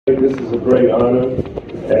This is a great honor,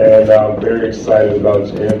 and I'm very excited about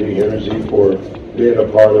JMB Energy for being a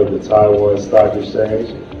part of the Taiwan Stock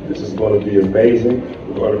Exchange. This is going to be amazing.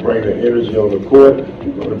 We're going to bring the energy on the court.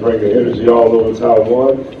 We're going to bring the energy all over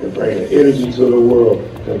Taiwan and bring the energy to the world.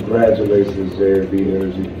 Congratulations, JMB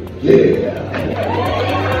Energy. Yeah!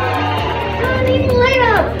 您来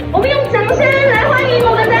了，我们用掌声来欢迎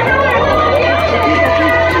我们的哈尔同学。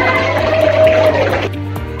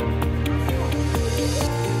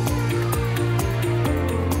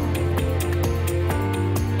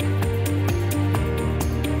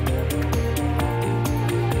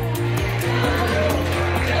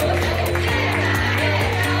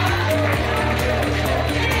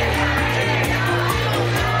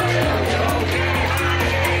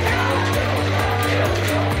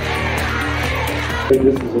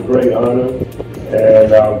This is a great honor,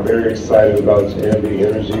 and I'm very excited about JMB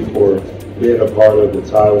Energy for being a part of the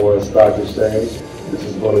Taiwan Stock Exchange. This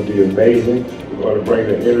is going to be amazing. We're going to bring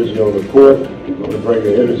the energy on the court. We're going to bring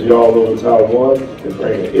the energy all over Taiwan and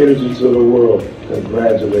bring the energy to the world.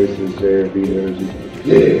 Congratulations, JMB Energy.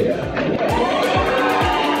 Yeah!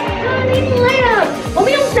 您来了，我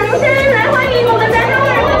们用掌声来欢迎我们的哈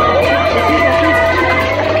尔同学。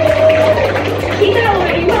期待我们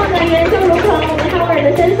云豹能源就如同我们哈尔的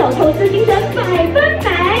身手，投资精神100%。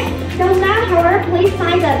So now Howard, please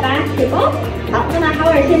sign the basketball. 好，那么哈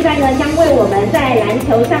尔现在呢将为我们在篮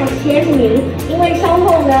球上签名，因为稍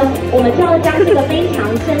后呢我们就要将这个非常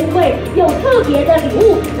珍贵又特别的礼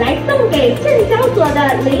物来送给证交所的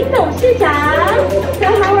林董事长。So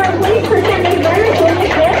Howard, please present this very gorgeous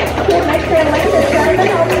gift to Mr. Lin, the chairman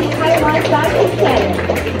of the Taiwan Stock Exchange.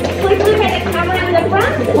 Please look at the camera in the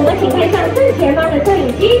front. 我们请看上正前方的摄影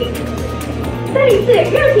机。再一次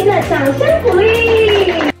热情的掌声鼓励。